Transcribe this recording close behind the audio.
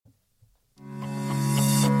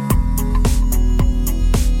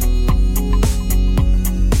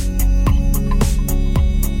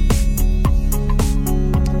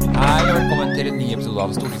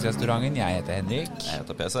Stortingsrestauranten. Jeg heter Henrik. Jeg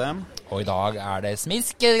heter PC. Og i dag det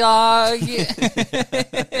smiskedag!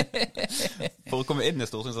 For å komme inn i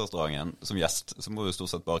Stortingsrestauranten som gjest, så må du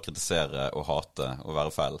stort sett bare kritisere og hate og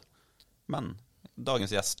være feil. Men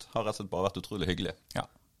dagens gjest har rett og slett bare vært utrolig hyggelig. Ja.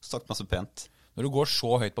 Sagt masse pent. Når du går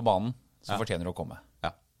så høyt på banen, så fortjener du å komme.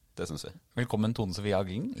 Ja, det synes vi. Velkommen Tone Sofie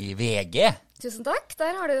Aglen i VG. Tusen takk.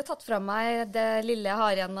 Der har du jo tatt fra meg det lille jeg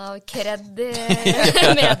har igjen av kredd i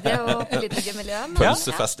medie- og politikermiljøet.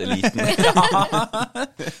 Pølsefest-eliten.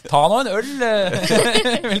 Ta nå en øl.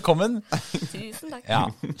 Velkommen. Tusen takk. Ja.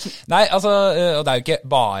 Nei, altså, og det jo ikke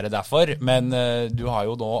bare derfor, men du har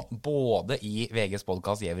jo nå både i VGs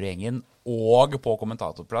podcast Gjever-gjengen og på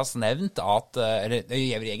kommentatorplass nevnt at, eller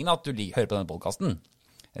Gjever-gjengen, at du hører på denne podcasten.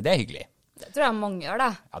 Det hyggelig. Det tror jeg mange gjør, da.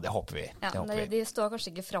 Ja, det håper vi. Ja, det håper vi. De står kanskje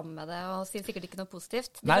ikke frem med det, og sier sikkert ikke noe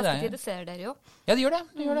positivt. Nei, Det ser dere jo. Ja, de gjør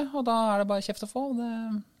det. Og da det bare kjeft å få.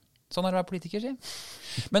 Sånn det å være politiker, si.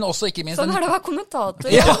 Men også ikke minst... Sånn det å være kommentator.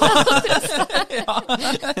 Ja.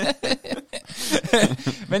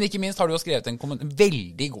 Men ikke minst har du jo skrevet en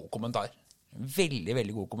veldig god kommentar. Veldig,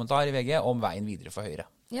 veldig god kommentar i VG om veien videre for Høyre.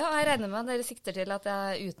 Ja, jeg regner med at dere sikter til at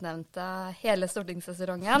jeg utnevnte hele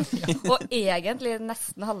stortingssesongen, og egentlig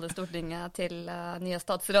nesten halve Stortinget til nye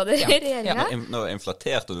statsråder i regjeringen. Ja, nå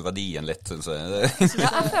inflaterte du verdien litt, synes jeg.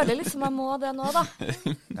 Ja, jeg føler liksom jeg må det nå, da.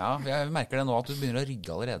 Ja, jeg merker det nå at du begynner å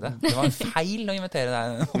rygge allerede. Det var en feil å invitere deg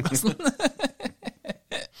i podcasten.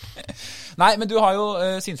 Nei, men du har jo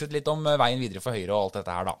synset litt om veien videre for Høyre og alt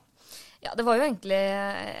dette her da. Ja, det var jo egentlig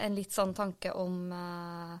en litt sånn tanke om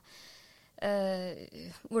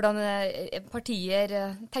hvordan partier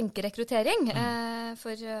tenker rekruttering.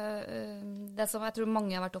 For det som jeg tror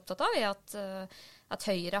mange har vært opptatt av, at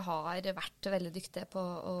Høyre har vært veldig dyktige på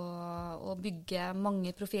å bygge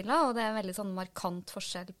mange profiler, og det en veldig sånn markant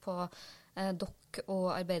forskjell på dere og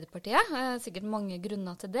Arbeiderpartiet. Sikkert mange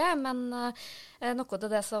grunner til det, men noe av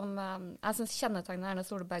det som jeg synes kjennetegner Erna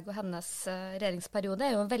Solberg og hennes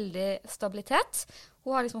regjeringsperiode jo veldig stabilitet.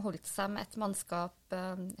 Hun har liksom holdt seg med et mannskap,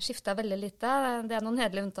 skiftet veldig lite. Det noen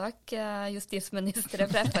hederlige unntak, justisministre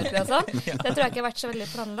fra FrP og sånn. Det tror jeg ikke har vært så veldig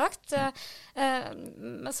planlagt.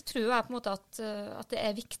 Men så tror jeg på en måte at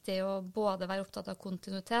det viktig å både være opptatt av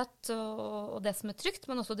kontinuitet og det som trygt,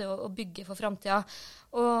 men også det å bygge for fremtiden.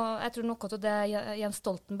 Og jeg tror noe av det Jens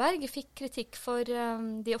Stoltenberg fikk kritikk for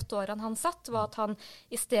de 8 årene han satt, var at han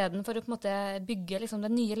i stedet for å på en måte bygge liksom det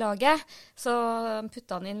nye laget, så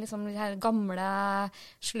puttet han inn liksom de her gamle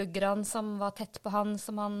sluggerne som var tett på han,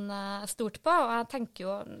 som han stort på. Og jeg tenker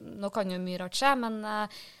jo, nå kan jo mye rart skje, men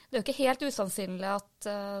det jo ikke helt usannsynlig at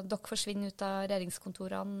dere forsvinner ut av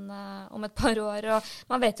regjeringskontorene om et par år, og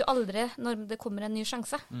man vet jo aldri når det kommer en ny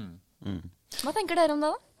sjanse. Hva tenker dere om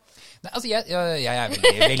det da? Nei, altså jeg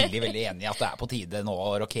veldig, veldig enig i at det på tide nå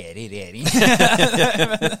å rokere i regjering.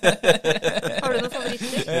 Har du noen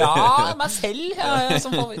favoritter? Ja, meg selv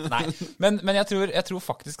som favoritt. Nei, men jeg tror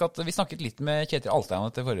faktisk at vi snakket litt med Kjetil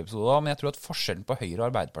Alstein til forrige episode, men jeg tror at forskjellen på Høyre og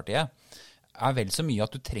Arbeiderpartiet vel så mye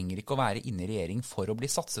at du trenger ikke å være inne i regjering for å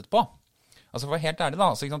bli satset på. Altså for å være helt ærlig da,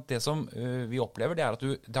 så det som vi opplever, det at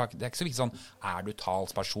det ikke så viktig sånn, du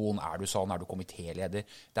talsperson, du sånn, du komitéleder?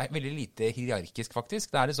 Det veldig lite hierarkisk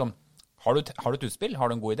faktisk. Det liksom, har du et utspill?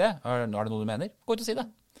 Har du en god idé? Er det noe du mener? Gå ut og si det.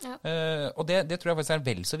 Ja. Og det tror jeg faktisk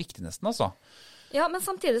vel så viktig nesten, altså. Ja, men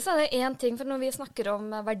samtidig så det en ting, for når vi snakker om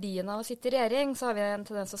verdien av å sitte i regjering, så har vi en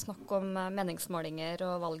tendens til å snakke om meningsmålinger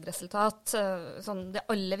og valgresultat. Sånn, det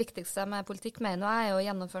aller viktigste med politikk mener jeg å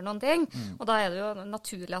gjennomføre noen ting, og da det jo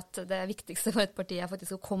naturlig at det viktigste for et parti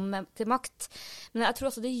faktisk å komme til makt. Men jeg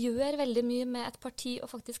tror også det gjør veldig mye med et parti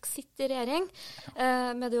å faktisk sitte i regjering,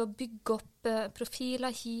 med det å bygge opp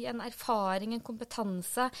profiler, en erfaring, en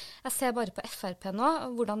kompetanse. Jeg ser bare på FrP nå,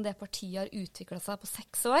 hvordan det partiet har utviklet seg på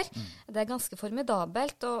 6 år. Det ganske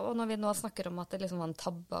formidabelt, og når vi nå snakker om at det liksom var en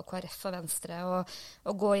tabbe av KrF og Venstre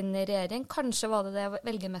å gå inn i regjering, kanskje var det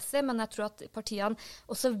velgermessig, men jeg tror at partiene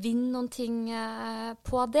også vinner noen ting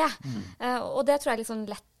på det. Og det tror jeg er liksom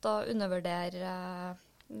lett å undervurdere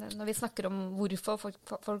når vi snakker om hvorfor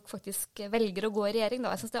folk faktisk velger å gå i regjering.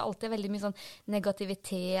 Da. Jeg synes det alltid veldig mye sånn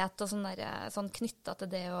negativitet og sånn knyttet til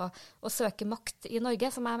det å søke makt i Norge,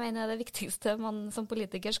 som jeg mener det viktigste man som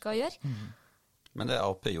politiker skal gjøre. Men det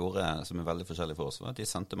Ap gjorde som veldig forskjellig for oss, var at de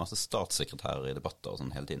sendte masse statssekretærer i debatter og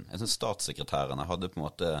sånn hele tiden. Jeg synes statssekretærene hadde på en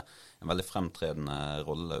måte en veldig fremtredende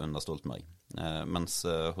rolle under Stoltenberg, mens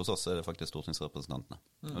hos oss det faktisk stortingsrepresentantene.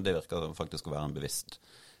 Og det virker faktisk å være en bevisst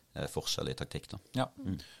forskjell i taktikk da. Ja,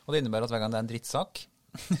 og det innebærer at hver gang det en drittsak,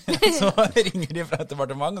 Så ringer de fra et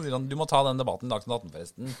departement og sier sånn, du må ta den debatten i Dagsnytt 18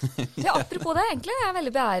 forresten. Ja, apropos det, egentlig er jeg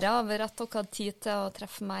veldig beæret over at dere hadde tid til å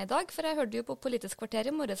treffe meg i dag, for jeg hørte jo på Politisk kvarter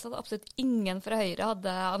i morges at absolutt ingen fra Høyre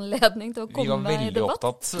hadde anledning til å komme i debatt. Vi var veldig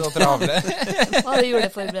opptatt og travle. Var det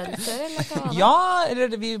juleforberedelser, eller hva var det? Ja, eller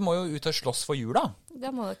vi må jo ut og slåss for jula.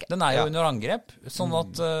 Det må dere. Den er jo under angrep, sånn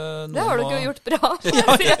at Det har dere jo gjort bra. Ja,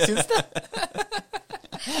 jeg synes det.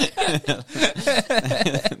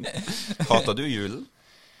 Hater du julen?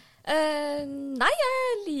 Nei,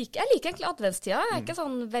 jeg liker egentlig adventstida. Jeg er ikke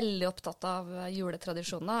sånn veldig opptatt av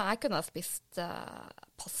juletradisjoner. Jeg kunne ha spist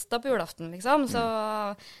pasta på julaften, liksom. Så,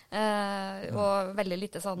 og veldig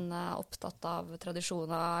lite sånn opptatt av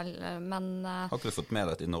tradisjoner, men Har ikke du fått med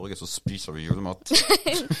deg at i Norge så spiser vi julemat?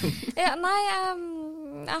 ja, nei,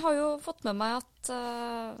 jeg har jo fått med meg at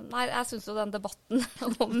nei, jeg synes jo den debatten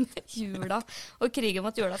om jula og krigen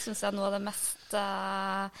mot jula synes jeg nå er det mest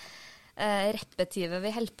repetitive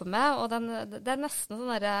vi holder på med, og det er nesten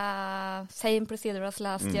sånn der same procedure as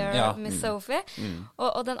last year, Miss Sophie,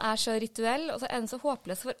 og den er så rituell, og så er den så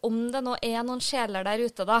håpløs, for om det nå er noen sjeler der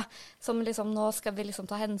ute da, som liksom nå skal vi liksom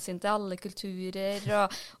ta hensyn til alle kulturer,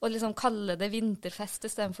 og liksom kalle det vinterfest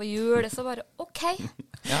i stedet for jul, så bare, ok.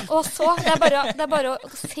 Og så, det er bare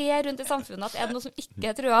å se rundt i samfunnet at er det noe som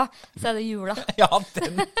ikke er trua, så er det jula. Ja,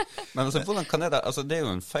 den. Men altså, hvordan kan det altså, det er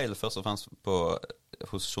jo en feil først og fremst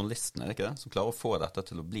hos journalistene, er det ikke det? Som klarer å få dette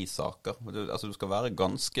til å bli saker. Du skal være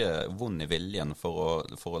ganske vond i viljen for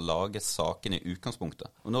å lage sakene i utgangspunktet.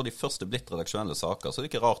 Og når de først er blitt redaksjonelle saker, så er det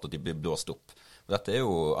ikke rart at de blir blåst opp. For dette er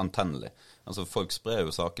jo antennelig. Altså, folk sprer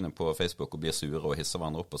jo sakene på Facebook og blir sure og hisser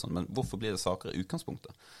hverandre opp og sånn, men hvorfor blir det saker i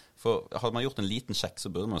utgangspunktet? For hadde man gjort en liten sjekk, så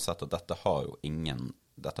burde man jo sett at dette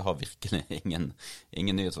har virkelig ingen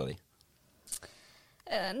nyhetsverdi.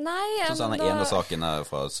 Nei, sånn den ene saken er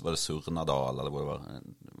fra, var det Surnadal, eller hvor det var?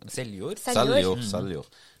 Seljord. Seljord.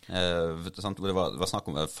 Hvor det var snakk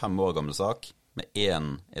om en 5 år gammel sak med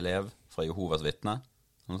 1 elev fra Jehovas vitne,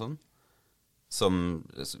 som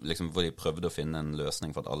liksom, hvor de prøvde å finne en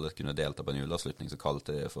løsning for at alle kunne delta på en juleavslutning, så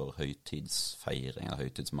kalte de det for høytidsfeiring, eller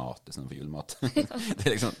høytidsmat i stedet for julemat.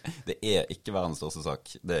 Det er ikke verdens største sak.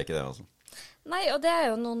 Det er ikke det, altså. Nei, og det er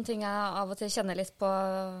jo noen ting jeg av og til kjenner litt på.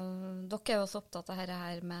 Dere er jo også opptatt av dette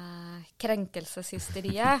her med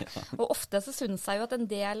krenkelseshysteriet. Og ofte så synes jeg jo at en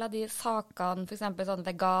del av de sakene, for eksempel sånn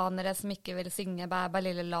veganere som ikke vil synge Bæ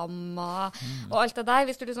lille lam og alt det der,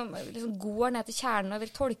 hvis du liksom går ned til kjernen og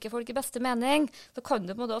vil tolke folk i beste mening, så kan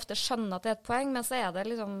du på en måte ofte skjønne at det er et poeng, men så er det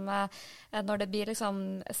liksom, når det blir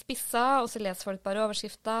liksom spisset, og så leser folk bare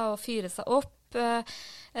overskrifter og fyrer seg opp, og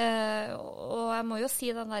jeg må jo si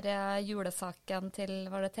den der julesaken til,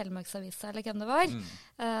 var det Telemarksavisa eller hvem det var,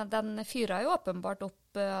 den fyret jo åpenbart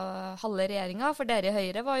opp halve regjeringen, for dere i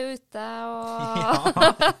Høyre var jo ute og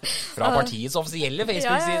fra partiets offisielle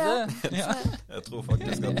Facebook-side. Ja. Jeg tror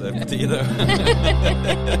faktisk at det er på tide.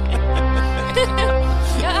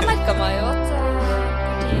 Ja, jeg merket meg jo at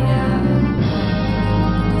partiet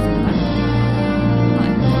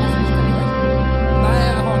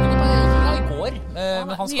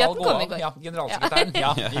men han skal gå av. Ja, generalsekretæren.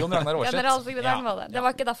 Ja, Jon Ragnar Aarseth. Generalsekretæren var det. Det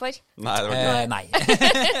var ikke derfor. Nei, det var ikke Nei.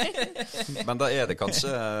 Men da er det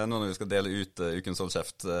kanskje, nå når vi skal dele ut Ukens Hold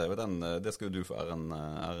Kjeft, det skal jo du få æren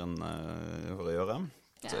for å gjøre,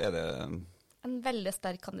 så er det en veldig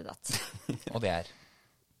sterk kandidat. Og det er?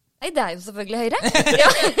 Nei, det er jo selvfølgelig Høyre.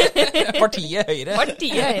 Partiet Høyre.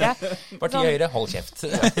 Partiet Høyre, hold kjeft.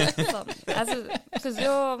 Jeg synes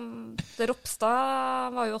jo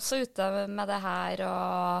Ropstad var jo også ute med det her,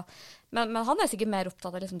 men han er sikkert mer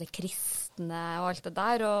opptatt av liksom det kristne og alt det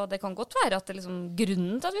der, og det kan godt være at det liksom,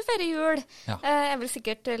 grunnen til at vi feirer jul er vel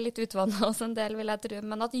sikkert litt utvannet hos en del, vil jeg tro,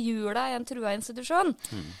 men at jula er en trua institusjon.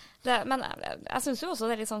 Men jeg synes jo også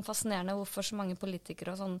det er litt sånn fascinerende hvorfor så mange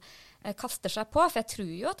politikere og sånn kaster seg på, for jeg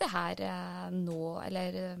tror jo at det her nå, eller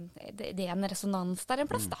det er en resonans der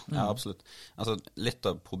en plass da. Ja, absolutt. Altså, litt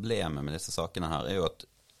av problemet med disse sakene her er jo at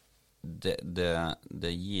det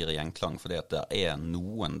gir gjenklang fordi at det er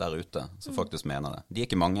noen der ute som faktisk mener det. De er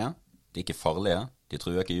ikke mange, de er ikke farlige, de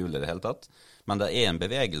truer ikke jul i det hele tatt, men det er en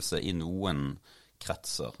bevegelse i noen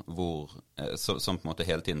kretser som på en måte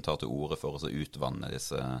hele tiden tar til orde for å utvanne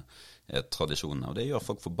disse tradisjonene, og det gjør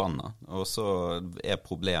folk forbanna. Og så er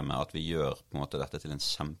problemet at vi gjør på en måte dette til en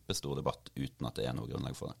kjempestor debatt uten at det er noe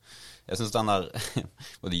grunnlag for det. Jeg synes den der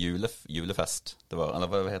var det julefest, det var,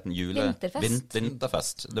 eller hva het den?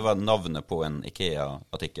 Vinterfest. Det var navnet på en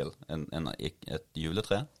IKEA-artikkel, et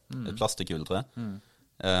juletre, et plastikkjuletre.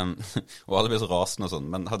 Og alle blir så rasende og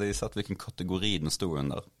sånn, men hadde de sett hvilken kategori den stod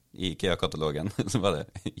under i IKEA-katalogen, så var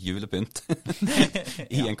det julepynt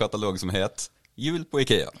i en katalog som het Jul på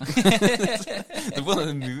IKEA. Hvordan er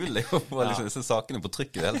det mulig å få liksom, disse sakene på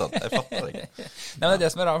trykk i det hele tatt? Jeg fatter det ikke. Nei, men det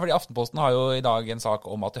som er rart, fordi Aftenposten har jo i dag en sak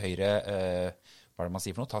om at Høyre, hva er det man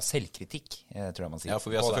sier for noe? Ta selvkritikk, tror jeg man sier. Ja, for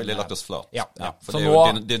vi har selvfølgelig lagt oss flat. Ja. For det er jo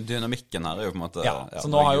dynamikken her er jo på en måte... Ja, så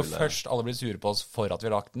nå har jo først alle blitt sure på oss for at vi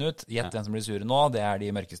har lagt den ut. Gjett hvem som blir sure nå, det er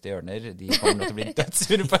de mørkeste hjørner. De kommer til å bli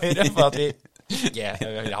dødsure på Høyre for at vi ikke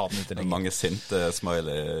vil ha den ut lenger. Mange sinte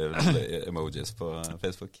smiley-emojis på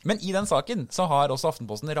Facebook. Men i den saken så har også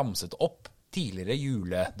Aftenposten ramset opp tidligere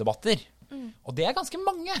juledebatter. Og det er ganske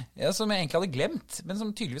mange, som jeg egentlig hadde glemt, men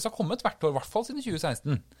som tydeligvis har kommet hvert år, i hvert fall siden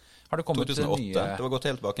 2016. Har det kommet 2008, nye... det var gått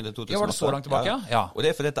helt tilbake til 2008. Ja, var det så langt tilbake, ja? Og det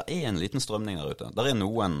er fordi det er en liten strømning der ute. Der er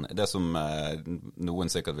noen, det som noen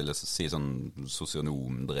sikkert ville si sånn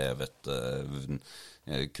sosionomdrevet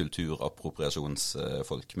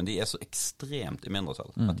kulturappropriasjonsfolk, men de er så ekstremt i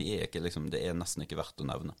mindretall, at de er ikke, liksom, det er nesten ikke verdt å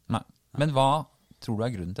nevne. Nei, men hva tror du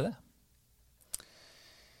er grunnen til det?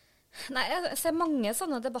 Nei, jeg ser mange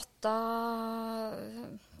sånne debatter,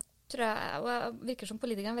 tror jeg, og jeg virker som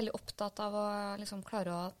politikerne er veldig opptatt av å liksom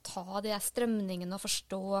klare å ta de strømningene og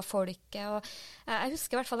forstå folket. Og jeg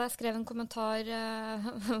husker i hvert fall da jeg skrev en kommentar,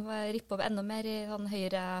 rippe opp enda mer i sånn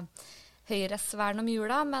Høyres vern om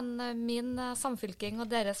jula, men min samfylking og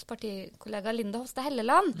deres partikollega Linda Hofstad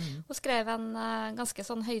Helleland, hun skrev en ganske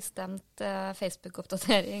sånn høystemt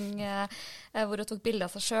Facebook-oppdatering hvor hun tok bilder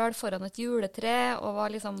av seg selv foran et juletre og var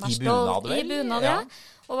liksom i bunad, ja.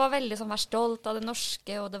 Og var veldig sånn, var stolt av det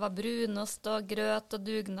norske, og det var brunost og grøt og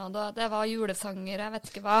dugnad, og det var julesanger, jeg vet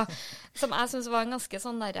ikke hva, som jeg synes var en ganske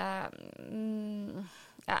sånn der,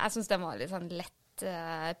 jeg synes det var litt sånn lett,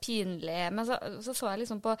 pinlig, men så jeg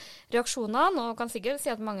liksom på reaksjonene, og kan sikkert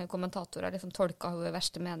si at mange kommentatorer liksom tolka hun i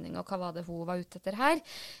verste mening, og hva var det hun var ute etter her,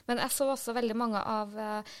 men jeg så også veldig mange av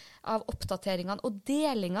oppdateringene og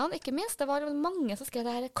delingene, ikke minst. Det var mange som skrev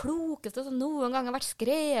det her klokeste som noen gang har vært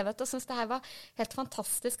skrevet, og synes det her var helt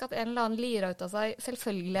fantastisk at en eller annen lirer ut av seg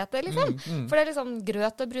selvfølgeligheter, liksom. For det er liksom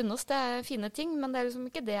grøt og brunost, det er fine ting, men det er liksom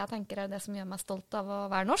ikke det jeg tenker er det som gjør meg stolt av å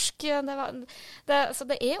være norsk. Så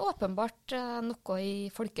det er åpenbart noe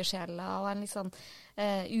i folkesjela og en litt sånn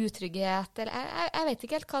utrygghet, eller jeg vet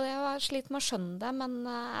ikke helt hva det er, jeg har slitt med å skjønne det, men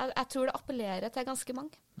jeg tror det appellerer til ganske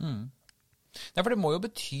mange. Ja, for det må jo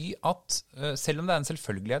bety at selv om det er en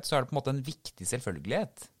selvfølgelighet, så er det på en måte en viktig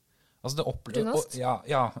selvfølgelighet. Altså brunost? Ja.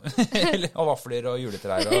 Og vafler og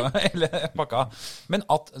juletrær og hele pakka. Men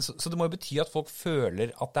så det må jo bety at folk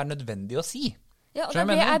føler at det er nødvendig å si. Ja, og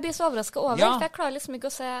jeg blir så overrasket over, for jeg klarer liksom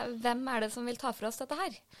ikke å se hvem er det som vil ta for oss dette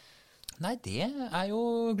her. Nei, det er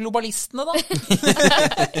jo globalistene, da.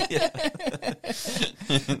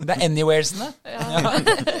 Det er anywheresene. Ja.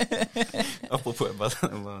 Apropos, jeg bare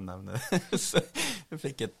må nevne. Jeg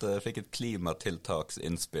fikk et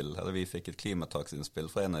klimatiltaksinnspill, eller vi fikk et klimatiltaksinnspill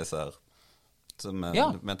fra en av disse her, som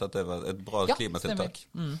mente at det var et bra klimatiltak.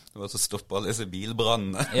 Det var å stoppe alle disse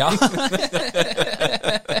bilbrannene. Ja.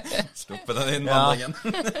 Stoppe den innvandringen.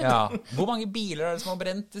 Ja. Hvor mange biler er det som har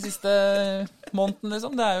brent de siste måneden,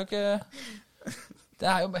 liksom? Det er jo ikke... Det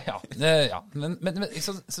er jo... Ja. Men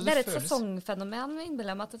så det er et sesongfenomen. Vi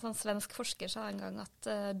innbiller meg at en sånn svensk forsker sa en gang at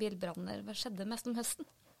bilbranner skjedde mest om høsten.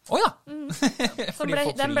 Åja!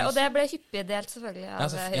 Og det ble hyppig delt selvfølgelig av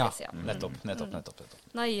høyresida. Nettopp.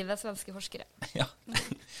 Naive svenske forskere. Ja.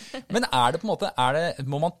 Men er det på en måte,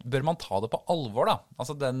 bør man ta det på alvor da?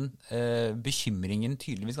 Altså den bekymringen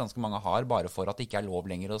tydeligvis ganske mange har, bare for at det ikke er lov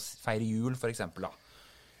lenger å feire jul, for eksempel da.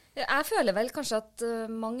 Jeg føler vel kanskje at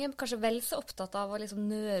mange er kanskje vel så opptatt av å liksom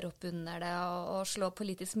nøre opp under det og slå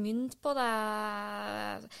politisk mynt på det.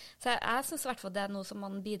 Så jeg synes i hvert fall det er noe som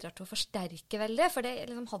man bidrar til å forsterke veldig, for det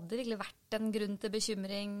liksom hadde virkelig vært en grunn til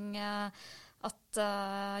bekymring at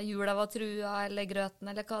jula var trua eller grøten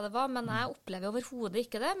eller hva det var, men jeg opplever overhodet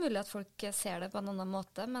ikke det. Mulig at folk ser det på en annen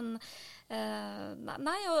måte, men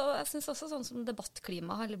nei, og jeg synes også sånn som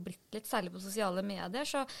debattklima har blitt litt, særlig på sosiale medier,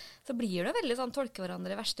 så blir det veldig sånn tolke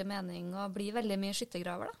hverandre i verste mening og blir veldig mye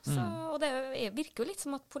skyttergraver da. Så, og det virker jo litt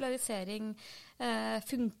som at polarisering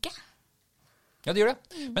funker. Ja, det gjør det.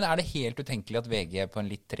 Men er det helt utenkelig at VG på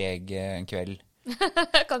en litt treg en kveld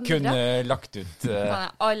kunne lagt ut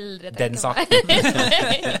den saken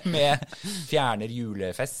med fjerner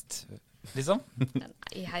julefest, liksom?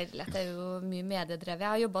 Nei, herlighet, det er jo mye mediedrevet.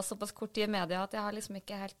 Jeg har jobbet såpass kort tid i media at jeg har liksom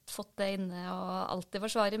ikke helt fått det inne og alltid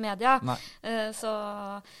forsvare media. Men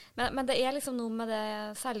det er liksom noe med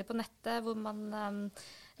det, særlig på nettet, hvor man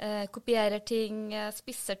kopierer ting,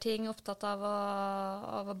 spisser ting, opptatt av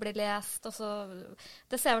å bli lest. Og så,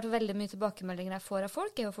 det ser jeg veldig mye tilbakemeldinger jeg får av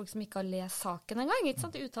folk, er jo folk som ikke har lest saken en gang. Ikke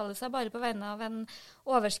sant? De uttaler seg bare på vegne av en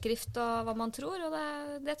overskrift og hva man tror, og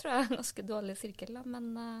det tror jeg er en ganske dårlig sirkel. Da.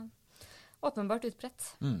 Men åpenbart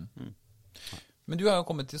utbredt. Men du har jo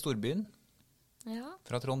kommet til storbyen Ja,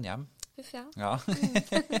 fra Trondheim. huff ja. Ja.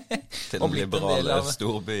 Til Og den blitt en del liberale av-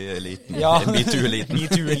 storbyeliten. Ja. MeToo-eliten.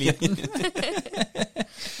 MeToo-eliten.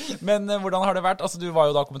 Men hvordan har det vært? Altså, du var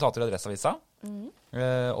jo da kommentator i Adresseavisa,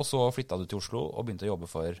 og så flytta du til Oslo og begynte å jobbe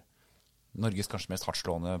for Norges kanskje mest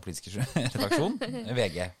hardtslående politiske redaksjon,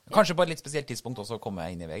 VG. Kanskje på et litt spesielt tidspunkt også komme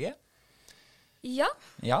inn i VG? Ja,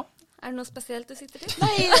 Ja. er det noe spesielt du sitter til?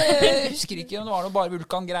 Nei, jeg husker ikke om det var noe bare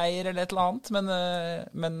vulkangreier eller et eller annet,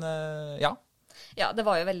 men ja. Ja, det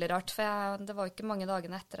var jo veldig rart, for det var jo ikke mange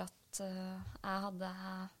dagene etter at jeg hadde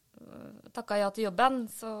takket ja til jobben,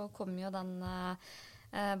 så kom jo den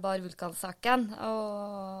Bar Vulkan-saken,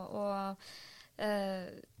 og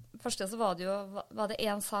første så var det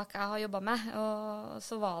en sak jeg har jobbet med, og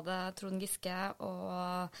så var det Trond Giske,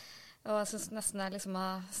 og jeg synes nesten jeg liksom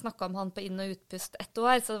har snakket om han på inn- og utpust ett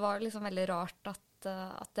år, så det var liksom veldig rart at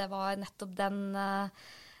det var nettopp den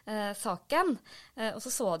saken. Og så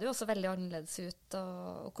det jo også veldig annerledes ut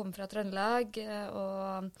å komme fra Trøndelag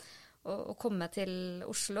og komme til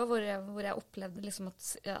Oslo, hvor jeg opplevde liksom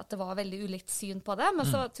at det var veldig ulikt syn på det. Men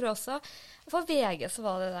så tror jeg også, for VG så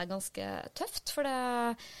var det der ganske tøft, for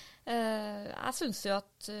jeg synes jo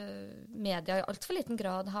at media i alt for liten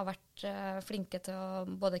grad har vært flinke til å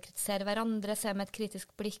både kritisere hverandre, se med et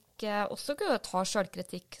kritisk blikk, også kunne ta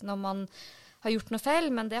selvkritikk når man har gjort noe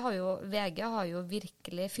feil, men VG har jo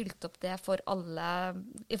virkelig fylt opp det for alle,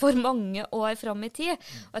 for mange år fram i tid.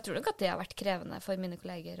 Og jeg tror nok at det har vært krevende for mine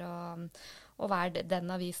kolleger å være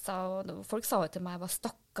den avisa. Og folk sa jo til meg,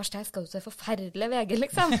 stakkars deg, skal du se forferdelig VG,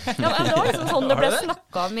 liksom. Ja, men det var liksom sånn det ble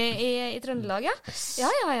snakket om i Trøndelag, ja.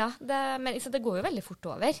 Ja. Men det går jo veldig fort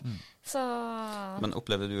over. Så... Men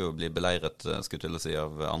opplevde du å bli beleiret, skulle til å si,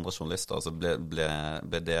 av andre journalister? Altså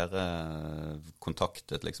ble dere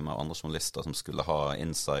kontaktet liksom, av andre journalister som skulle ha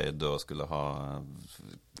inside og skulle ha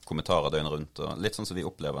kommentarer døgnet rundt? Og litt sånn som vi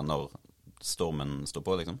opplever når stormen står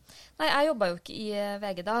på, liksom? Nei, jeg jobbet jo ikke i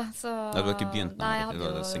VG da. Så... Nei, du har ikke begynt med det? Nei, jeg hadde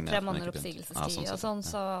jo 3 måneder oppsigelsestid og sånn,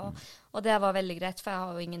 og det var veldig greit, for jeg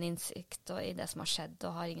har jo ingen innsikt i det som har skjedd,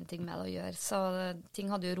 og har ingenting med det å gjøre. Så ting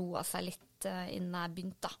hadde jo roet seg litt innen jeg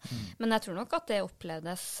begynte da. Men jeg tror nok at det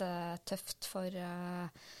opplevdes tøft for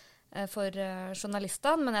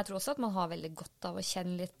journalistene, men jeg tror også at man har veldig godt av å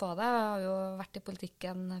kjenne litt på det. Jeg har jo vært i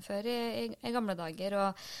politikken før i gamle dager, og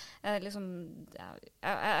liksom,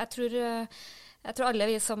 jeg tror alle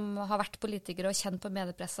vi som har vært politikere og kjent på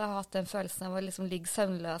mediepresset har hatt den følelsen av å liksom ligge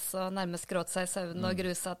søvnløs og nærmest gråte seg i søvn og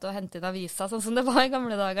grue seg til å hente inn aviser, sånn som det var i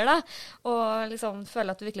gamle dager da. Og liksom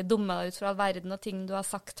føle at du virkelig dummer deg ut fra verden, og ting du har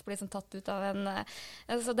sagt blir liksom tatt ut av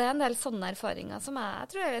så det er en del sånne erfaringer som jeg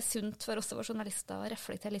tror er sunt for oss journalister å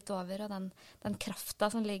reflektere litt over, og den kraften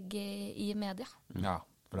som ligger i media. Ja,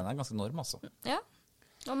 for den er ganske enorm, altså. Ja.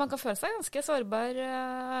 Og man kan føle seg ganske sårbar,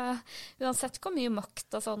 uansett hvor mye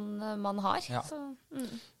makt og sånn man har. Ja. Så,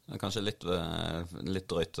 Det er kanskje litt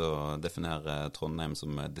drøyt å definere Trondheim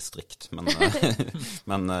som distrikt, men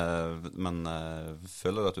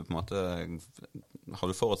føler du at du på en måte har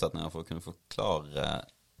du forutsetninger for å kunne forklare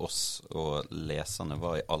oss og leserne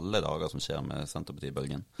hva i alle dager som skjer med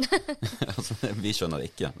Senterparti-bølgen? Altså, vi skjønner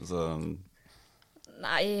det ikke, så...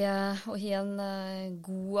 Nei, å gi en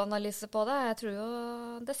god analyse på det. Jeg tror jo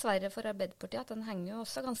dessverre for Arbeiderpartiet at den henger jo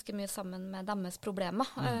også ganske mye sammen med deres problemer.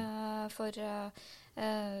 For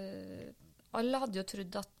alle hadde jo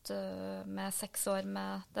trodd at med 6 år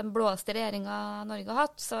med den blåeste regjeringen Norge har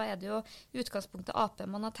hatt, så er det jo utgangspunktet AP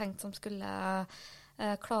man har tenkt som skulle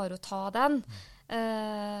klare å ta den.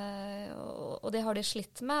 Og det har de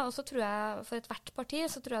slitt med. Og så tror jeg, for ethvert parti,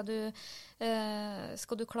 så tror jeg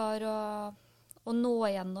skal du klare å nå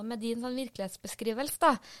igjennom med din sånn virkelighetsbeskrivelse,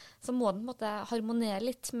 da, så må den på en måte harmonere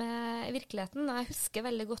litt med virkeligheten. Jeg husker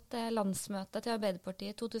veldig godt det landsmøtet til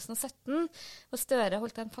Arbeiderpartiet i 2017, hvor Støre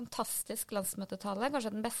holdt en fantastisk landsmøtetale,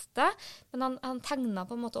 kanskje den beste, men han tegnet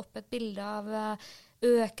på en måte opp et bilde av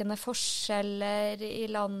økende forskjeller i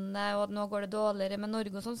landet, og nå går det dårligere med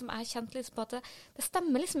Norge og sånn, som jeg kjente litt på at det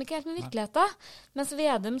stemmer liksom ikke helt med virkeligheten. Mens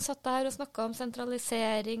Vedum satt der og snakket om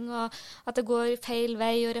sentralisering, og at det går feil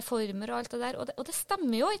vei, og reformer og alt det der. Og det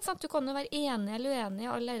stemmer jo, ikke sant? Du kan jo være enig eller uenig i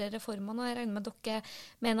alle disse reformene, og jeg regner med dere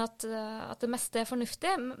mener at det meste er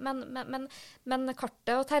fornuftig, men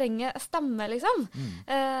kartet og terrenget stemmer, liksom.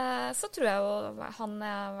 Så tror jeg jo han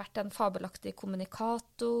har vært en fabelaktig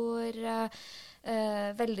kommunikator,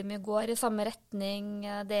 veldig mye går i samme retning.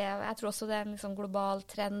 Jeg tror også det er en liksom global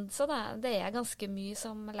trend, så det er ganske mye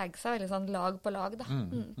som legger seg veldig sånn lag på lag. Da.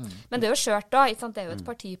 Men det er jo skjørt da, ikke sant? Det er jo et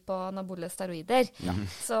parti på anabole steroider.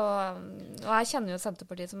 Og jeg kjenner jo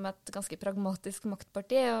Senterpartiet som et ganske pragmatisk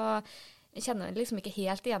maktparti, og jeg kjenner liksom ikke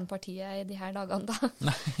helt igjen partiet i de her dagene da.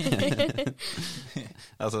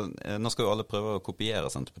 Altså, nå skal jo alle prøve å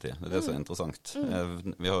kopiere Senterpartiet, det er det som er interessant.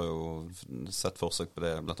 Vi har jo sett forsøk på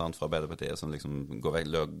det, blant annet fra Arbeiderpartiet, som liksom går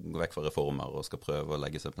vekk fra reformer og skal prøve å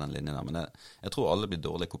legge seg på den linjen der. Men jeg tror alle blir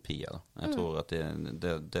dårlige kopier. Jeg tror at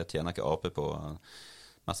det tjener ikke AP på.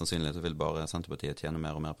 Mest sannsynlig så vil bare Senterpartiet tjene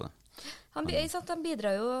mer og mer på det. Han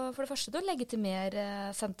bidrar jo for det første til å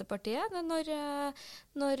legitimere Senterpartiet.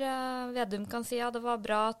 Når Vedum kan si det var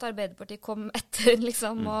bra at Arbeiderpartiet kom etter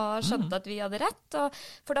liksom, og skjønte at vi hadde rett. Og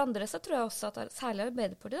for det andre så tror jeg også at særlig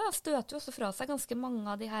Arbeiderpartiet støter jo også fra seg ganske mange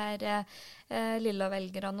av de her lilla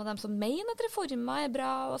velgerne og dem som mener at reformer er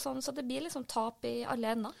bra og sånn, så det blir liksom tap i alle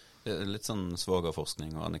ender. Det er litt sånn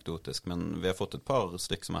svogerforskning og anekdotisk, men vi har fått et par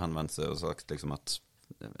stykker som har henvendt seg og sagt liksom at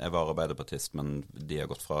jeg var arbeiderpartist, men de har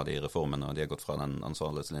gått fra de reformene, og de har gått fra den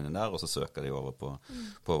ansvarlighetslinjen der, og så søker de over på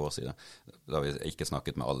vår side. Da har vi ikke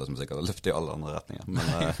snakket med alle som sikkert har løpt i alle andre retninger. Men,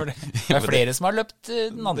 for det er flere som har løpt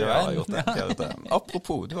den andre veien. Gjort det.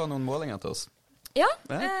 Apropos, du har noen målinger til oss. Ja.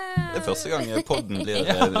 Det er første gang podden blir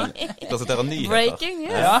presenterer nyheter. Breaking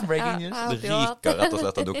news. Ja, breaking news. Det ryker rett og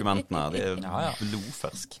slett av dokumentene. De er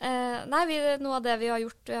blodfersk. Noe av det vi har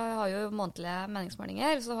gjort, vi har jo månedlige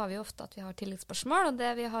meningsmålinger, så har vi jo ofte at vi har tilleggsspørsmål, og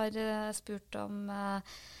det vi har spurt om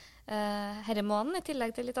her i måneden, i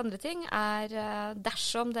tillegg til litt andre ting,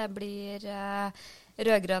 dersom det blir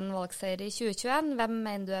rød-grønn valgseier i 2021, hvem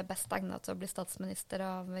mener du er best egnet til å bli statsminister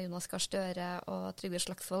av Jonas Gahr Støre og Trygve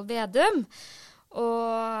Slagsvold Vedum?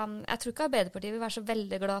 Og jeg tror ikke Arbeiderpartiet vil være så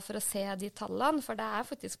veldig glad for å se de tallene, for det er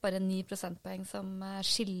faktisk bare 9 prosentpoeng som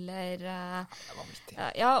skiller.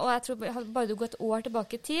 Ja, og jeg tror bare du går et år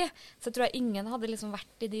tilbake i tid, så tror jeg ingen hadde liksom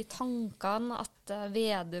vært i de tankene at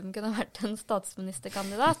Vedum kunne vært en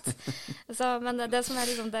statsministerkandidat. Men det som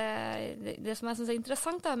er liksom det som jeg synes er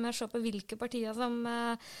interessant da, med å se på hvilke partier som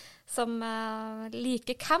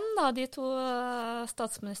liker hvem da, de to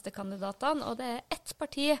statsministerkandidatene, og det er ett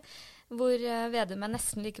parti hvor Vedum er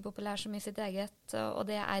nesten like populær som i sitt eget, og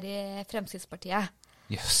det er i Fremskrittspartiet.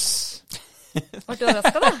 Jøss. Var du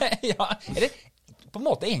overrasket da? Ja, eller på en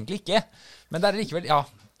måte egentlig ikke, men det er likevel, ja.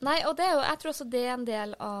 Nei, og jeg tror også det er en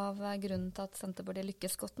del av grunnen til at Senterpartiet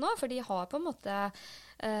lykkes godt nå, for de har på en måte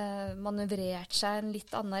manøvrert seg en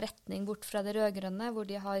litt annen retning bort fra det rødgrønne, hvor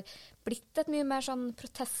de har blitt et mye mer sånn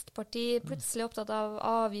protestparti, plutselig opptatt av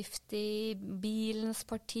avgift i bilens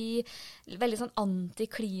parti, veldig sånn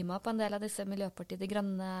antiklima på en del av disse Miljøpartiet de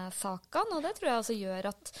Grønne-sakene, og det tror jeg også gjør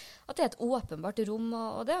at det er et åpenbart rom,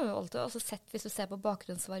 og det har vi jo alltid også sett, hvis du ser på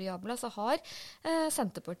bakgrunnsvariabler, så har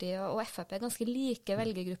Senterpartiet og FrP ganske like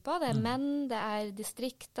velgergrupper. Det er menn, det er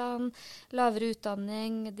distriktene, lavere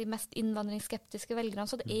utdanning, de mest innvandringsskeptiske velgerne,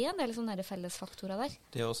 så det er en del sånne fellesfaktorer der.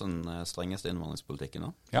 De har også den strengeste innvandringspolitikken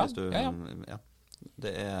nå. Ja, ja.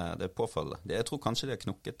 Det er påfallende. Jeg tror kanskje de har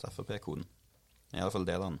knukket FrP-koden. I alle fall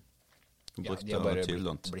deler den. Ja, de har bare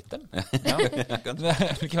blitt dem. Ja.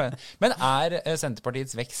 Men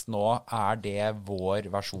Senterpartiets vekst nå, er det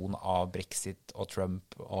vår versjon av Brexit og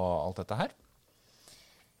Trump og alt dette her?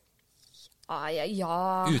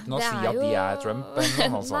 Ja. Uten å si at de er Trump?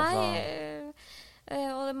 Altså, nei,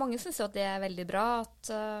 og mange synes jo at det er veldig bra at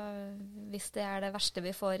hvis det er det verste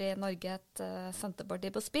vi får i Norge, et Senterparti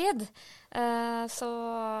på speed.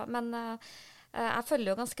 Men jeg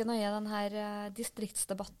følger jo ganske nøye den her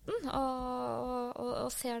distriktsdebatten og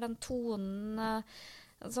ser den tonen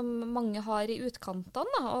som mange har i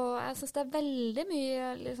utkantene. Og jeg synes det er veldig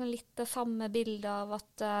mye liksom, litt det samme bildet av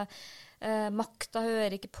at makta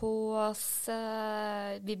hører ikke på oss,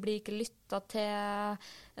 vi blir ikke lyttet til,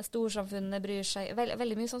 storsamfunnet bryr seg,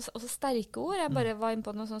 veldig mye sånn, også sterke ord. Jeg bare var inne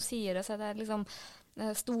på noe som sier det, så det er liksom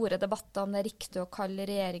store debatter om det er riktig å kalle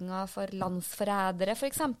regjeringen for landsforrædere, for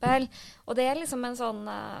eksempel. Og det er liksom en sånn,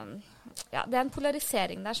 det er en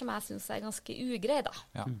polarisering der som jeg synes er ganske ugrei, da.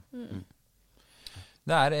 Ja.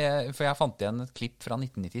 Det for jeg fant igjen et klipp fra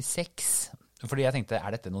 1996, fordi jeg tenkte,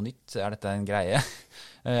 er dette noe nytt? Er dette en greie?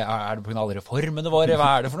 Er det på grunn av alle reformene våre? Hva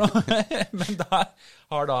er det for noe? Men da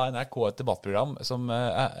har NRK et debattprogram som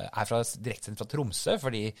direktsendt fra Tromsø,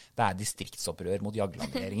 fordi det er distriktsopprør mot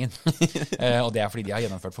Jagland-regjeringen. Og det er fordi de har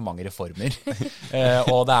gjennomført for mange reformer.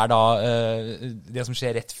 Og det er da, det som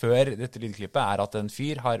skjer rett før dette lydklippet, er at en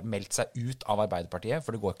fyr har meldt seg ut av Arbeiderpartiet,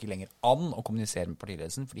 for det går ikke lenger an å kommunisere med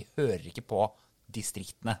partiledelsen, for de hører ikke på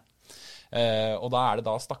distriktene. Og da er det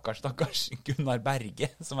da stakkars Gunnar Berge,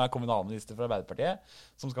 som er kommunalminister for Arbeiderpartiet,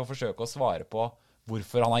 som skal forsøke å svare på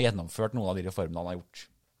hvorfor han har gjennomført noen av de reformene han har gjort.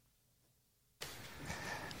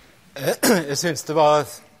 Jeg synes det var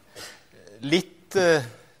litt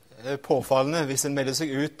påfallende hvis en melder seg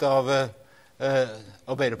ut av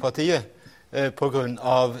Arbeiderpartiet på grunn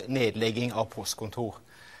av nedlegging av postkontor.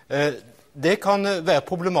 Det kan være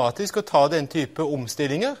problematisk å ta den type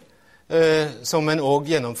omstillinger som en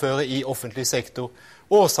også gjennomfører i offentlig sektor.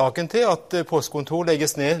 Årsaken til at postkontor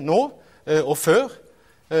legges ned nå og før,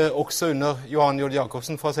 også under Johan J.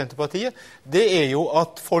 Jakobsen fra Senterpartiet, det jo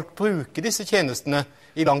at folk bruker disse tjenestene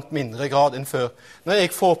i langt mindre grad enn før. Når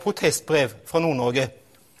jeg får protestbrev fra Nord-Norge,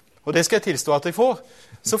 og det skal jeg tilstå at jeg får,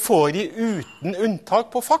 så får jeg de uten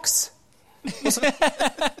unntak på faks.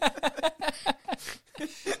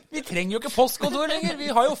 Vi trenger jo ikke postkontor lenger,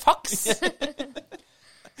 vi har jo faks.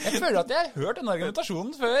 Jeg føler at jeg har hørt denne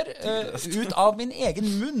argumentasjonen før, ut av min egen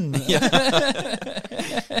munn.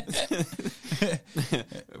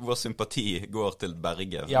 Vår sympati går til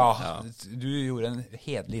Berge. Ja, du gjorde en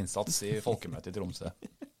hederlig innsats i folkemøtet i Tromsø.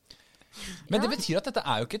 Men det betyr at dette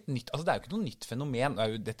jo ikke et nytt, altså det jo ikke noe nytt fenomen, det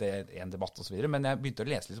jo dette en debatt og så videre, men jeg begynte å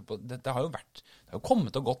lese litt på, det har jo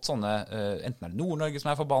kommet og gått sånne, enten det Nord-Norge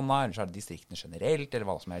som forbanna, eller så det distriktene generelt, eller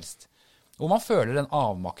hva som helst. Og man føler den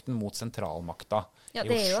avmakten mot sentralmakta i Oslo. Ja,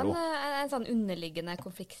 det jo en sånn underliggende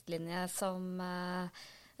konfliktlinje som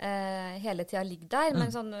hele tiden ligger der,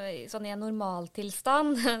 men sånn i en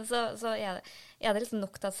normaltilstand så det liksom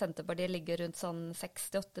nok til at Senterpartiet ligger rundt sånn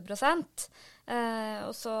 68%.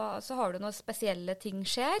 Og så har du noen spesielle ting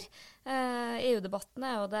skjer. EU-debatten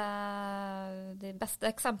jo de beste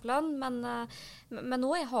eksemplene, men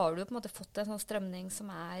nå har du på en måte fått en sånn strømning som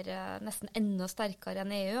nesten enda sterkere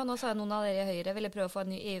enn EU, og nå så noen av dere i Høyre ville prøve å få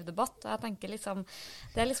en ny EU-debatt, og jeg tenker liksom,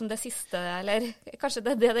 det liksom det siste, eller kanskje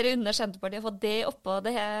det dere under Senterpartiet, å få det oppå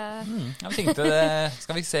det her. Jeg tenkte,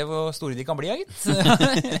 skal vi se hvor store de kan bli, gitt?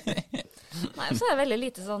 Nei, så det veldig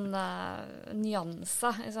lite sånn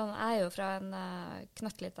nyanser. Jeg jo fra en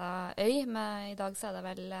knøttlita øy, men i dag så det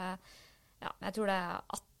vel, jeg tror det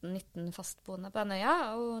 18-19 fastboende på den øya,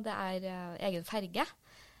 og det egen ferge.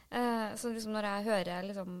 Så liksom når jeg hører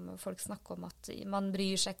liksom folk snakke om at man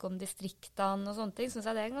bryr seg ikke om distriktene og sånne ting, synes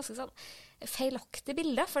jeg det en ganske sånn feilaktig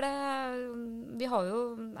bilde, for vi har jo,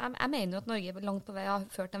 jeg mener jo at Norge langt på vei har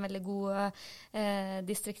ført en veldig god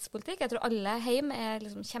distriktspolitikk. Jeg tror alle hjem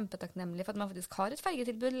liksom kjempetakknemlige for at man faktisk har et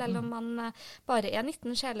fergetilbud, eller om man bare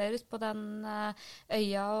 19 sjeler ut på den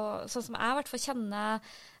øya, og sånn som jeg i hvert fall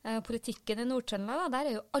kjenner politikken i Nord-Trøndelag,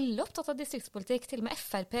 der jo alle opptatt av distriktspolitikk, til og med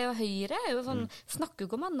FRP og Høyre jo sånn, snakker jo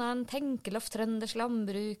ikke om annet enn tenkeloft, trønders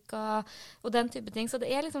landbruk og den type ting, så det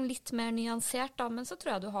liksom litt mer nyansert da, men så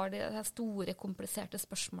tror jeg du har de store, kompliserte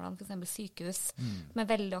spørsmålene, for eksempel sykehus, som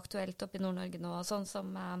veldig aktuelt oppe i Nord-Norge nå, sånn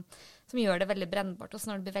som gjør det veldig brennbart, og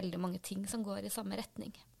når det blir veldig mange ting som går i samme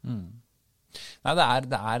retning. Nei,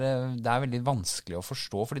 det er veldig vanskelig å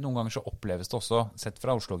forstå, fordi noen ganger så oppleves det også, sett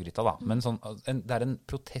fra Oslo-gryta da, men sånn, det en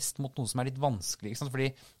protest mot noe som litt vanskelig, ikke sant? Fordi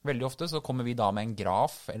veldig ofte så kommer vi da med en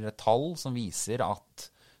graf eller et tall som viser at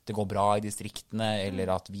det går bra i distriktene,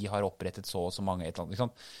 eller at vi har opprettet så og så mange, et eller annet, ikke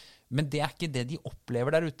sant? Men det ikke det de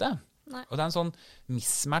opplever der ute. Nei. Og det en sånn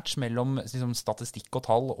mismatch mellom liksom, statistikk og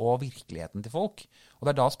tall og virkeligheten til folk. Og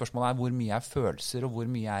det da spørsmålet hvor mye følelser og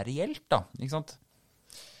hvor mye reelt da, ikke sant?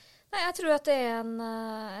 Nei, jeg tror at det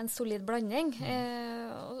en solid blanding,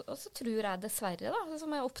 og så tror jeg dessverre da,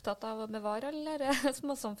 som opptatt av å bevare alle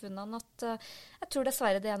småsamfunnene, at jeg tror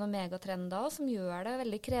dessverre det noen megatrender som gjør det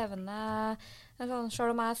veldig krevende.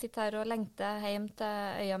 Selv om jeg sitter her og lengter hjem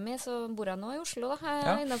til øya mi, så bor jeg nå i Oslo da,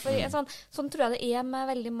 innenfor, sånn tror jeg det med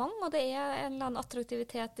veldig mange, og det en eller annen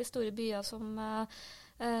attraktivitet i store byer som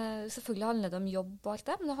selvfølgelig handler det om jobb og alt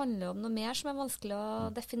det, men det handler om noe mer som vanskelig å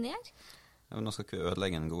definere. Ja, nå skal ikke vi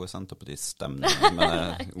ødelegge en god Senterparti-stemning,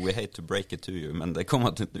 men we hate to break it to you, men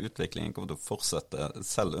utviklingen kommer til å fortsette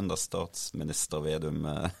selv under statsminister Vedum.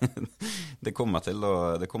 Det kommer til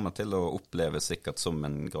å oppleves sikkert som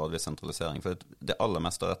en gradvis sentralisering, for det aller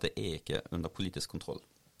meste av dette ikke under politisk kontroll,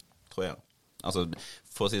 tror jeg. Altså,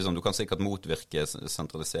 for å si det sånn, du kan sikkert motvirke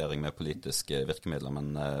sentralisering med politiske virkemidler,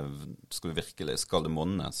 men skal det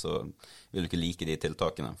monne, så vil du ikke like de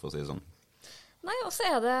tiltakene, for å si det sånn. Nei, og så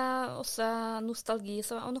det også nostalgi,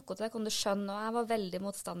 og noe til det kan du skjønne, og jeg var veldig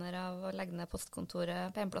motstander av å legge ned postkontoret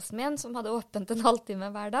på hjemplassen min, som hadde åpent en halvtime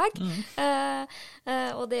hver dag.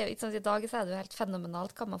 Og det jo ikke sånn, i dag så det jo helt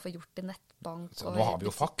fenomenalt hva man får gjort i nettbank. Så nå har vi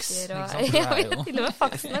jo faks, ikke sant? Ja, vi har til og med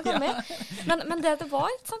faksene kommet. Men det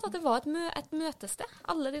var ikke sant, at det var et møtested.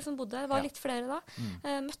 Alle de som bodde der, det var litt flere da,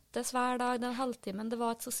 møttes hver dag, den halvtimen, det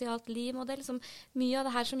var et sosialt liv, og det liksom mye av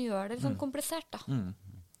det her som gjør det liksom komplisert da.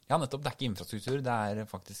 Ja, nettopp. Det ikke infrastruktur, det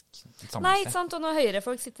faktisk et samme Nei, sted. Sant, og når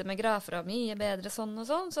Høyre-folk sitter med grafer av mye bedre sånn og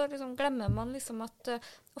sånn, så liksom glemmer man liksom at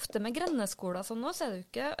ofte med grendeskoler sånn nå, så er det jo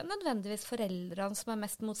ikke nødvendigvis foreldrene som er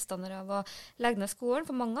mest motstandere av å legge ned skolen,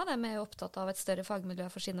 for mange av dem er jo opptatt av et større fagmiljø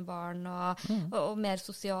for sine barn, og mer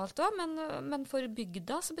sosialt også, men for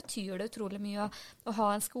bygda så betyr det utrolig mye å ha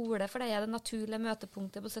en skole, for det er det naturlige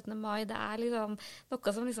møtepunktet på 17. mai, det er liksom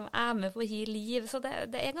noe som liksom er med på å gi liv, så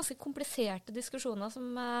det er ganske kompliserte diskusjoner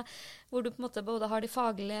hvor du på en måte både har de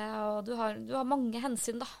faglige, og du har mange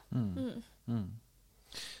hensyn da.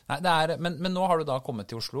 Nei, men nå har du da kommet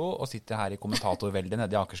til Oslo og sitter her i kommentatorveldet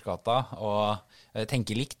nede i Akersgata og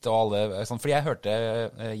tenker likt og alle sånn, fordi jeg hørte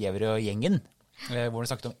Gjæver og gjengen hvor de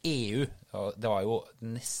snakket om EU, og det var jo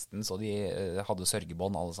nesten så de hadde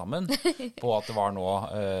sørgebånd alle sammen på at det var nå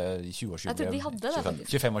 20-årsjubileum. Jeg tror de hadde det faktisk.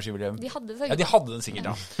 25-årsjubileum. De hadde sørgebånd. Ja, de hadde den sikkert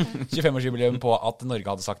da. 25-årsjubileum på at Norge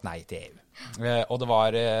hadde sagt nei til EU. Og det var,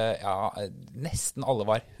 nesten alle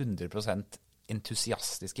var 100%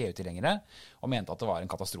 entusiastiske EU-tilhengere og mente at det var en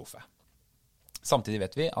katastrofe. Samtidig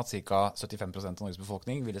vet vi at ca. 75% av Norges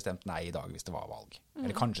befolkning ville stemt nei i dag hvis det var valg.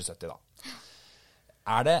 Eller kanskje 70 da.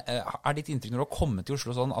 Er ditt inntrykk når du har kommet til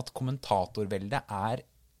Oslo sånn at kommentatorveldet er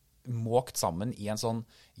måkt sammen i en sånn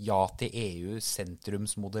ja til EU,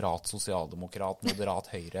 sentrums, moderat, sosialdemokrat, moderat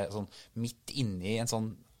høyre, sånn midt inne i en sånn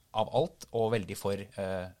av alt, og veldig for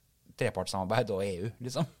trepartssamarbeid og EU,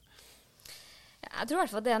 liksom? Jeg tror i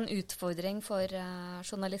hvert fall det er en utfordring for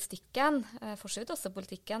journalistikken, for så vidt også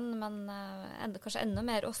politikken, men kanskje enda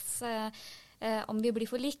mer oss om vi blir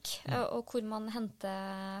for lik, og hvor man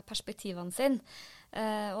henter perspektivene sine.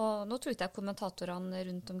 Og nå tror ikke jeg kommentatorene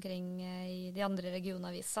rundt omkring i de andre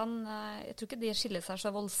regionavisene, jeg tror ikke de skiller seg så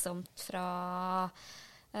voldsomt fra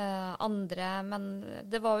andre, men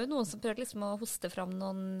det var jo noen som prøvde liksom å hoste fram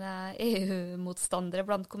noen EU-motstandere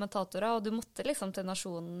blant kommentatorer, og du måtte liksom til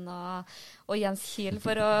Nasjonen og Jens Kiel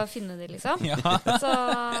for å finne dem, liksom. Ja. Så,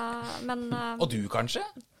 men, og du kanskje?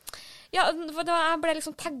 Ja, for jeg ble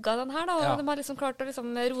liksom tagget den her da, og de har liksom klart å liksom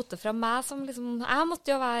rote fra meg som liksom, jeg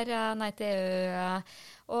måtte jo være nei til EU,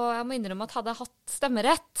 og jeg må innrømme at hadde jeg hatt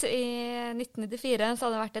stemmerett i 1994, så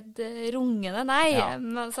hadde det vært et rungende nei. Ja.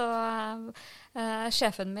 Så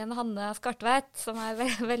sjefen min, Hanne Skartveit, som er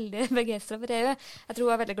veldig begeistret for EU, jeg tror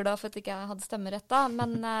jeg er veldig glad for at jeg ikke hadde stemmerett da,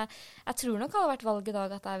 men jeg tror nok det hadde vært valg i dag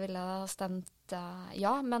at jeg ville ha stemt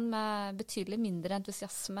ja, men med betydelig mindre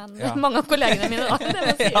entusiasme enn mange av kollegene mine da, det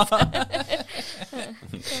må sies.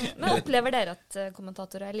 Men opplever dere at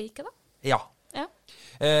kommentatorer er like da? Ja.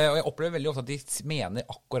 Og jeg opplever veldig ofte at de mener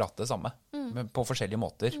akkurat det samme, på forskjellige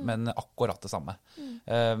måter, men akkurat det samme.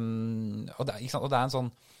 Og det er en sånn,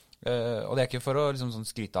 og det er ikke for å liksom, sånn,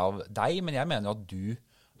 skryte av deg, men jeg mener jo at du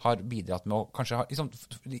har bidratt med å kanskje liksom,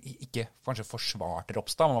 ikke kanskje forsvart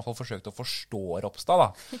Ropstad, men i hvert fall forsøkt å forstå Ropstad da,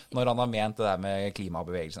 når han har ment det der med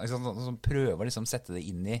klimabevegelsen. Liksom, prøver liksom sette det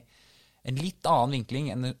inn i en litt annen vinkling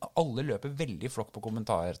enn alle løper veldig flokk på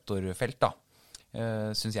kommentatorfelt da,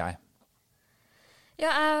 synes jeg. Ja,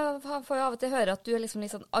 jeg får jo av og til høre at du er liksom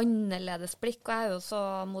litt sånn annerledes blikk, og jeg er jo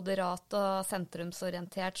så moderat og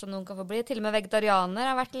sentrumsorientert som noen kan få bli. Til og med vegetarianer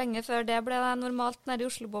har vært lenge før det ble normalt nede i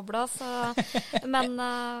Oslo-bobla. Men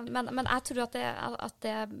jeg tror at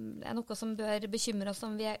det er noe som bør bekymre oss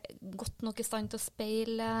om vi er godt nok i stand til å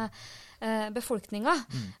speile befolkningen.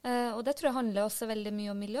 Og det tror jeg handler også veldig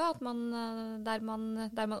mye om miljø, at der man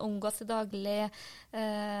omgås i daglig,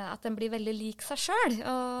 at den blir veldig lik seg selv.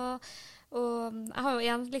 Og jeg har jo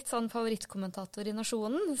en litt sånn favorittkommentator i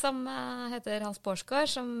Nasjonen, som heter Hans Borsgaard,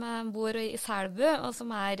 som bor i Selbu, og som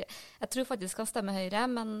jeg tror faktisk kan stemme Høyre,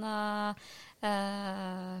 men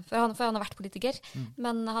for han har vært politiker,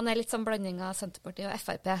 men han er litt sånn blanding av Senterpartiet og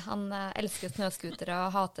FrP. Han elsker snøskutere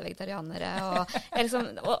og hater vegetarianere, og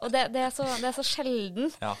det er så sjelden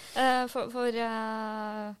for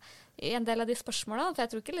i en del av de spørsmålene, for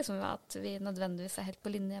jeg tror ikke liksom at vi nødvendigvis er helt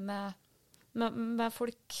på linje med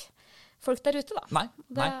folk der ute da. Nei.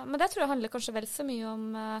 Men det tror jeg handler kanskje vel så mye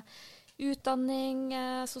om utdanning,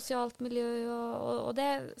 sosialt miljø, og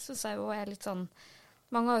det synes jeg jo er litt sånn,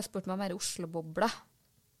 mange har jo spurt meg om mer Oslo-bobla,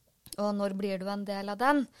 og når blir du en del av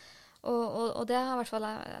den? Og det er i hvert fall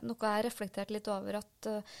noe jeg har reflektert litt over, at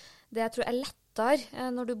det jeg tror er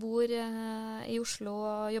lettere når du bor i Oslo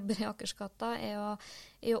og jobber i Akersgata, er å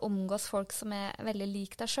omgås folk som er veldig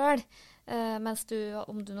lik deg selv. Mens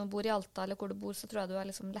om du nå bor i Alta eller hvor du bor, så tror jeg du er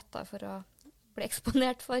liksom lettere for å bli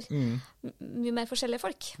eksponert for mye mer forskjellige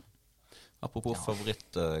folk. Apropos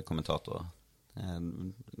favorittkommentatorer.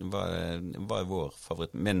 Hva er vår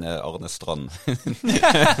favoritt? Min er Arne Strand.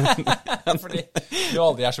 Fordi du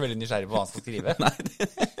aldri er så veldig nysgjerrig på hva han skal skrive. Nei,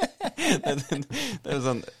 Det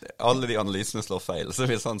sånn, alle de analysene slår feil, så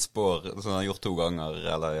hvis han spår, som han har gjort 2 ganger,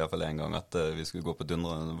 eller i hvert fall 1 gang, at vi skulle gå på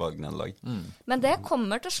dundrende valgnederlag. Men det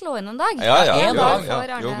kommer til å slå inn en dag. Ja. En dag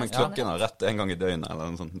får Arne Jo, men klokken Strand. har rett 1 gang i døgnet,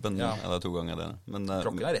 eller noe sånt, eller 2 ganger i døgnet. Men,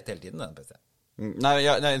 Klokken er rett hele tiden, den PC. nei,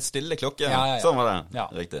 en stille klokke, Ja. sånn var det. Ja.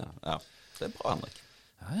 Riktig, ja. Det er bra, Henrik.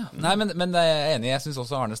 Nei, men jeg er enig, jeg synes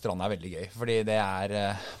også Arne Strand er veldig gøy, fordi det er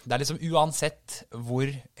liksom uansett hvor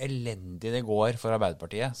elendig det går for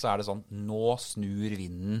Arbeiderpartiet, så er det sånn, nå snur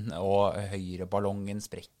vinden, og høyreballongen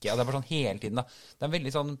sprekker, og det er bare sånn hele tiden da. Det er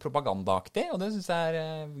veldig sånn propagandaaktig, og det synes jeg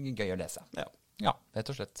er gøy å lese. Ja,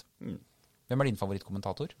 rett og slett. Hvem er din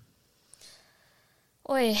favorittkommentator?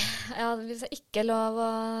 Oi, ja, hvis jeg ikke lov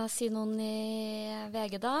å si noen i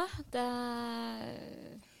VG da, det...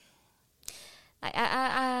 Nei,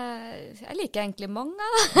 jeg liker egentlig mange.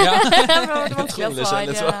 Ja. Det var vanskelig å Utrolig svare.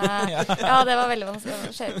 kjedelig svar. Ja, det var veldig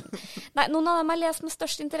vanskelig. Nei, noen av dem jeg leser med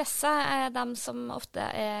størst interesse er dem som ofte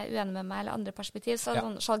er uenige med meg, eller andre perspektiv. Så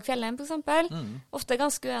sånn, Skjalg Fjellheim, for eksempel. Ofte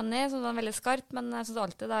ganske uenig, så han er veldig skarp, men jeg synes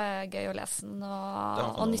alltid det er gøy å lese den,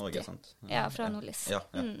 og nyttig. Norge, sant? Ja, fra Nordlys. Ja,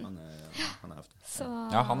 han er heftig. Så,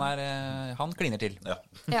 Ja, han kliner til. Ja.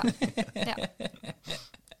 ja.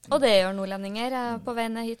 Og det gjør nordlendinger. På vei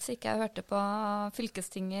ned hit så ikke jeg hørte på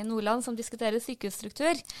fylkestinget i Nordland som diskuterer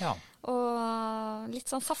sykehusstruktur. Ja. Og litt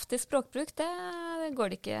sånn saftig språkbruk, det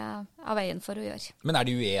går det ikke av veien for å gjøre. Men er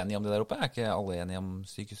de uenige om det der oppe? Er ikke alle enige om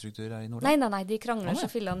sykehusstruktur her i Nordland? Nei, de krangler så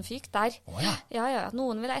fillene fyk der. Ja.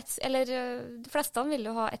 Noen vil ha de fleste vil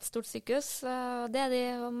jo ha et stort sykehus. Det er de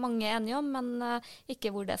mange enige om, men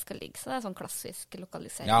ikke hvor det skal ligge. Så det er sånn klassisk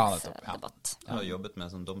lokaliseringsdebatt. Jeg har jobbet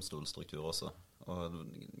med sånn domstolstruktur også. Og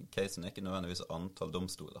casen er ikke nødvendigvis antall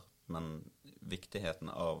domstoler, men viktigheten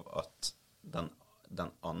av at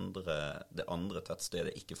det andre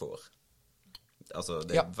tettstedet ikke får. Altså,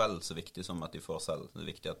 det er vel så viktig som at de får selv. Det er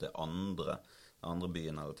viktig at det andre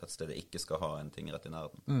byen eller tettstedet ikke skal ha en tingrett i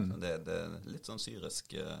nærheten. Så det er litt sånn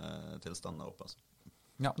syrisk tilstand der oppe, altså.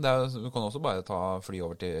 Ja, du kan også bare ta fly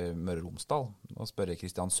over til Møre og Romsdal og spørre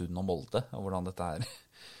Kristiansund og Molde og hvordan dette her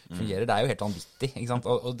fungerer. Det er jo helt vanvittig, ikke sant?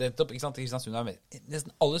 Og ikke sant? Kristiansund er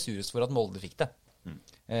nesten aller surest for at Molde fikk det,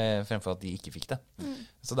 fremfor at de ikke fikk det.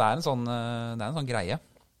 Så det er en sånn greie.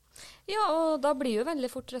 Ja, og da blir jo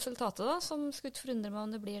veldig fort resultatet da, som skulle ikke forundre meg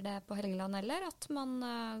om det blir det på Helgeland heller, at man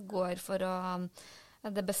går for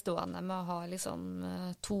det bestående med å ha liksom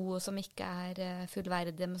 2 som ikke er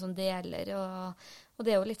fullverdige med sånn deler, og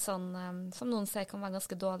det er jo litt sånn, som noen sier kan være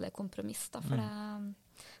ganske dårlig kompromiss da, for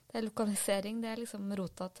det er lokalisering, det er liksom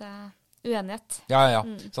rota til uenighet. Ja.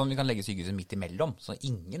 Sånn vi kan legge sykehuset midt imellom, så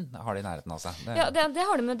ingen har det i nærheten av seg. Det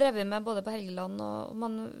har de jo drevet med både på Helgeland, og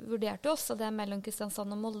man vurderte jo også det mellom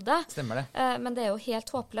Kristiansand og Molde. Stemmer det. Men det er jo helt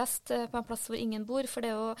håpløst på en plass hvor ingen bor, for det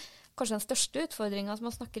er jo kanskje den største utfordringen som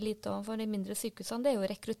man snakker lite om for de mindre sykehusene, det er jo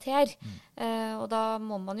å rekruttere. Og da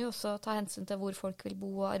må man jo også ta hensyn til hvor folk vil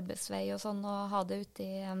bo og arbeidsvei og sånn, og ha det ute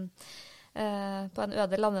på en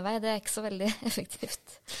øde landevei. Det er ikke så veldig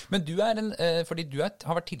effektivt. Men du er fordi du har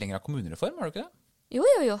vært tilhenger av kommunereform, har du ikke det? Jo,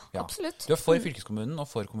 Ja. absolutt. Du er for fylkeskommunen og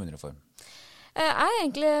for kommunereform. Jeg er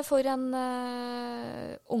egentlig for en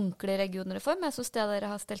ordentlig regionreform. Jeg synes det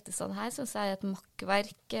dere har stelt i stand her, synes jeg er et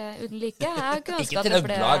makkverk uten like. Ikke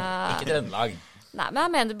Trøndelag. Nei, men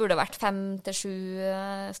jeg mener det burde vært 5 til 7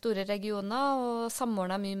 store regioner, og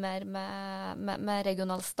samordnet mye mer med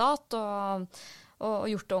regional stat, og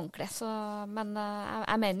gjort det ordentlig. Men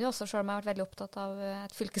jeg mener jo også, selv om jeg har vært veldig opptatt av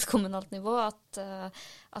et fylkeskommunalt nivå,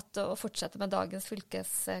 at å fortsette med dagens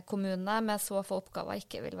fylkeskommune med så få oppgaver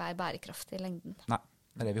ikke vil være bærekraftig i lengden. Nei,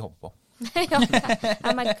 det er det vi håper på. Ja,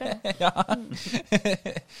 jeg merker det. Ja.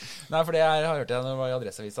 Nei, for det jeg har hørt når det var i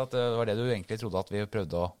Adresseavisa, at det var det du egentlig trodde at vi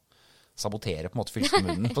prøvde å sabotere på en måte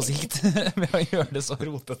fylkeskommunen på sikt med å gjøre det så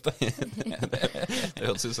rotete. Det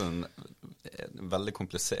hørtes ut som en veldig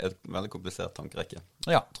komplisert tankerekke.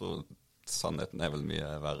 Ja. Jeg tror sannheten er vel mye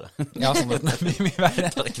verre. Ja, sannheten er mye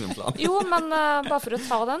verre. Det er ikke noen plan. Jo, men bare for å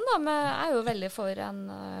ta den da, jeg er jo veldig for en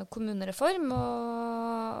kommunereform,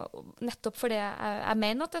 og nettopp fordi jeg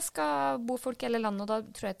mener at det skal bo folk i hele landet, og da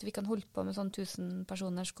tror jeg at vi kan holde på med sånn 1000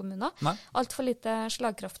 personers kommuner. Nei. Alt for lite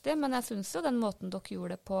slagkraftig, men jeg synes jo den måten dere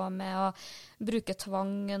gjorde det på med å bruke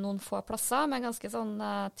tvang noen få plasser, med ganske sånn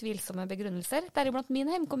tvilsomme begrunnelser, deriblant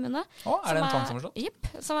min hjemkommune. Er det en tvangssammenslått?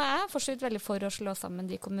 Jepp, som jeg er fortsatt veldig for å slå sammen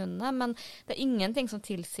de kommunene, men det er ingenting som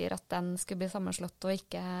tilsier at den skulle bli sammenslått og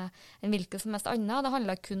ikke en hvilken som helst annen. Det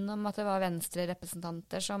handlet kun om at det var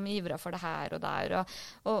Venstre-representanter som ivret for det her og der,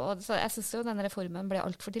 og så jeg synes jo denne reformen ble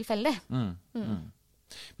alt for tilfeldig.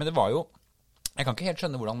 Men det var jo, jeg kan ikke helt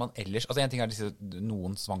skjønne hvordan man ellers, altså en ting er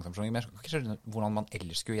noen tvangssammenslåinger, men jeg kan ikke skjønne hvordan man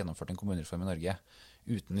ellers skulle gjennomført en kommunereform i Norge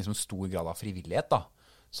uten liksom stor grad av frivillighet da,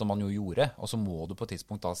 som man jo gjorde, og så må du på et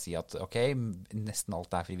tidspunkt da si at ok, nesten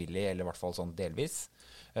alt er frivillig, eller i hvert fall sånn delvis,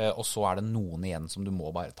 og så er det noen igjen som du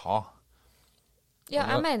må bare ta. Ja,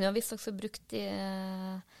 jeg mener jo hvis dere har brukt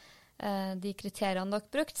de kriteriene dere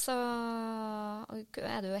brukt, så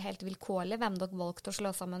er det jo helt vilkårlig hvem dere valgte å slå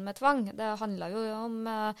sammen med tvang. Det handlet jo om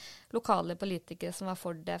lokale politikere som var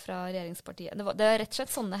for det fra regjeringspartiet. Det er rett og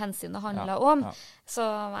slett sånne hensyn det handlet om. Ja. Så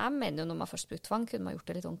jeg mener jo når man først brukt tvang, kunne man gjort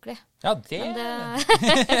det litt ordentlig. Ja,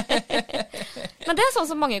 Men det er sånn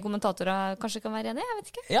som mange kommentatorer kanskje kan være enig i, jeg vet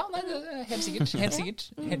ikke. Ja, nei, helt sikkert.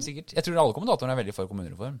 Helt sikkert. Jeg tror alle kommentatorene er veldig for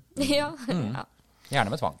kommunereform. Ja. Gjerne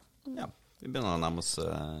med tvang. Ja. Vi begynner å nærme oss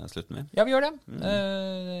slutten, vi. Ja, vi gjør det.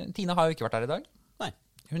 Tina har jo ikke vært her i dag. Nei.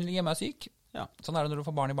 Hun ligger hjemme og er syk. Ja. Sånn er det når du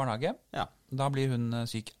får barn i barnehage. Ja. Da blir hun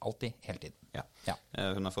syk alltid, hele tiden. Ja. Ja.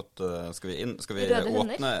 Hun har fått, skal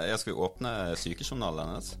vi åpne sykejournalen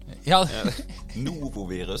hennes? Ja.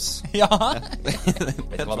 Novovirus. Ja.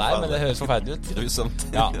 Vet du hva det er, men det høres forferdelig ut. Grusomt.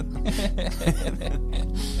 Ja.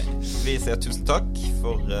 Vi sier tusen takk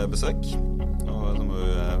for besøk. Og så må vi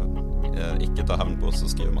ikke ta hevn på oss og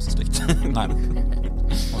skrive masse stygt. Nei.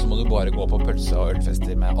 Og så må du bare gå på pølse- og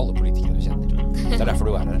ølfester med alle politikere du kjenner. Det er derfor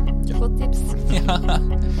du er her. Godt tips. Ja.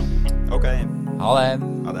 Ok. Ha det.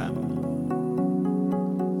 Ha det.